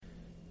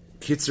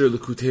Kitzur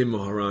Likutey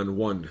Moharan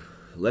 1.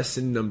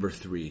 Lesson number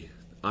 3.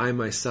 I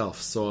myself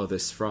saw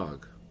this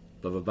frog.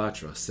 Bava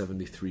Batra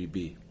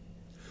 73b.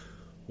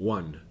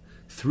 1.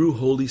 Through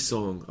holy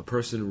song, a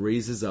person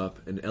raises up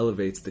and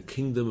elevates the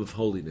kingdom of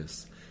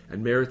holiness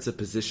and merits a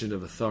position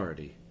of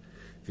authority.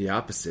 The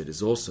opposite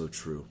is also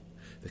true.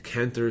 The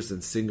cantors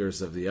and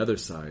singers of the other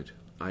side,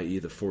 i.e.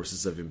 the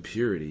forces of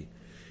impurity,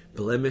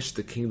 blemish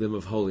the kingdom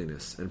of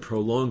holiness and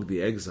prolong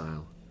the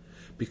exile.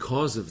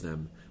 Because of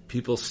them,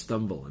 people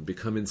stumble and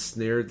become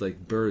ensnared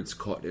like birds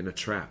caught in a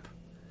trap.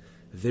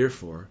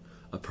 Therefore,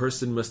 a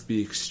person must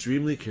be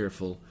extremely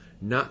careful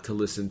not to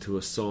listen to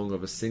a song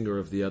of a singer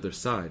of the other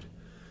side,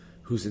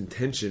 whose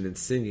intention in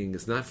singing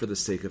is not for the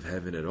sake of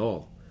heaven at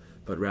all,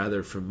 but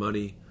rather for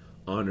money,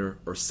 honor,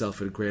 or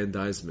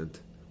self-aggrandizement.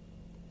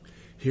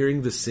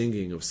 Hearing the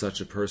singing of such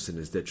a person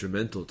is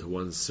detrimental to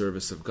one's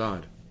service of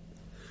God.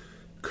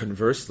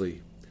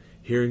 Conversely,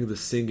 hearing the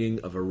singing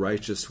of a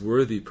righteous,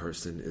 worthy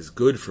person is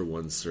good for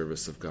one's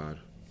service of God.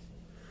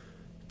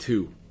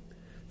 2.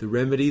 The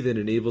remedy that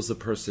enables a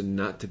person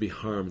not to be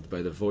harmed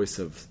by the voice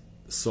of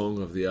the song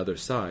of the other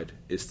side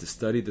is to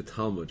study the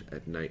Talmud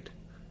at night.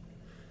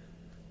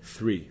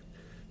 3.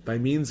 By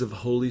means of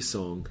holy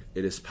song,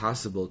 it is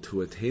possible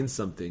to attain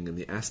something in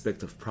the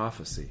aspect of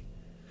prophecy,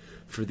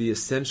 for the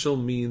essential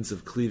means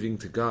of cleaving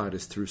to God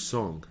is through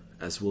song,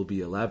 as will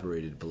be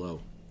elaborated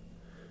below.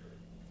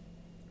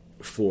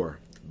 4.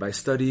 By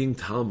studying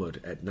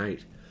Talmud at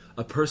night,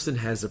 a person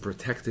has a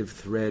protective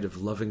thread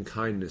of loving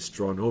kindness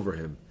drawn over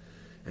him,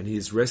 and he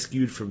is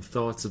rescued from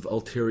thoughts of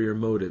ulterior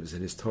motives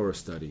in his Torah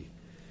study.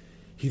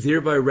 He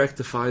thereby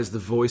rectifies the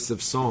voice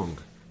of song,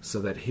 so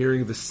that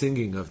hearing the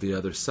singing of the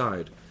other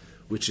side,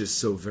 which is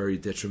so very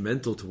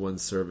detrimental to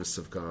one's service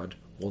of God,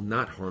 will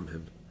not harm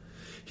him.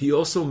 He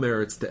also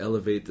merits to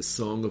elevate the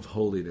song of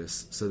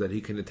holiness, so that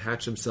he can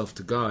attach himself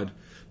to God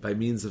by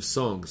means of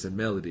songs and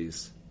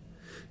melodies.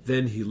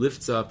 Then he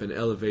lifts up and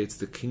elevates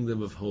the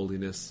kingdom of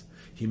holiness,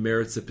 he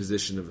merits a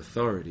position of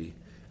authority,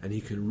 and he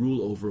can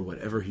rule over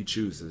whatever he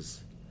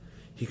chooses.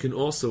 He can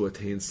also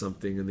attain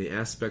something in the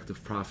aspect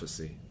of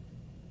prophecy.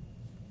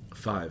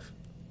 5.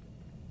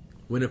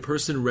 When a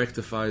person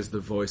rectifies the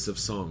voice of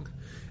song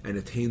and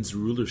attains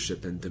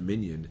rulership and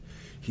dominion,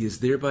 he is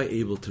thereby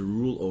able to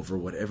rule over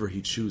whatever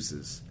he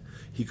chooses.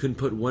 He can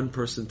put one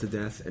person to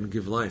death and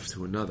give life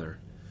to another.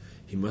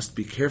 He must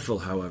be careful,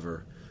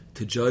 however,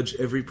 to judge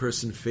every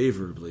person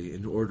favorably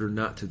in order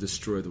not to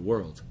destroy the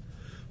world,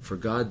 for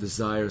God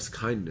desires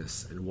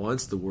kindness and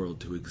wants the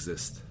world to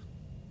exist.